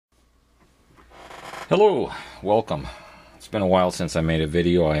Hello, welcome. It's been a while since I made a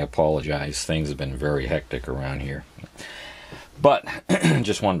video. I apologize. Things have been very hectic around here. But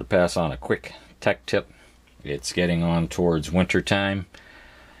just wanted to pass on a quick tech tip. It's getting on towards winter time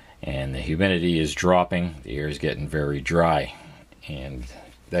and the humidity is dropping. The air is getting very dry, and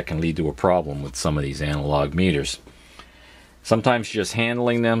that can lead to a problem with some of these analog meters. Sometimes just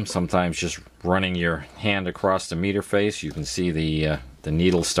handling them, sometimes just running your hand across the meter face, you can see the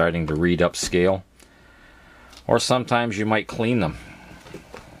needle starting to read upscale. Or sometimes you might clean them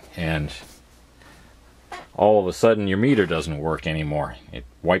and all of a sudden your meter doesn't work anymore. It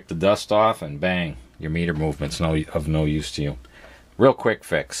wiped the dust off and bang, your meter movement's of no use to you. Real quick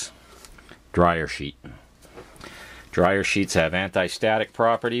fix: dryer sheet. Dryer sheets have anti-static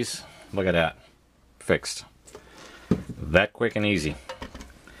properties. Look at that. Fixed. That quick and easy.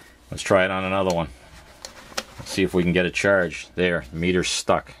 Let's try it on another one. Let's see if we can get a charge. There, the meter's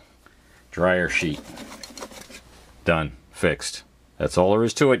stuck. Dryer sheet. Done. Fixed. That's all there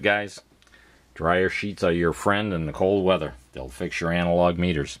is to it, guys. Dryer sheets are your friend in the cold weather. They'll fix your analog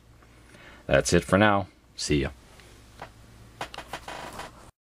meters. That's it for now. See ya.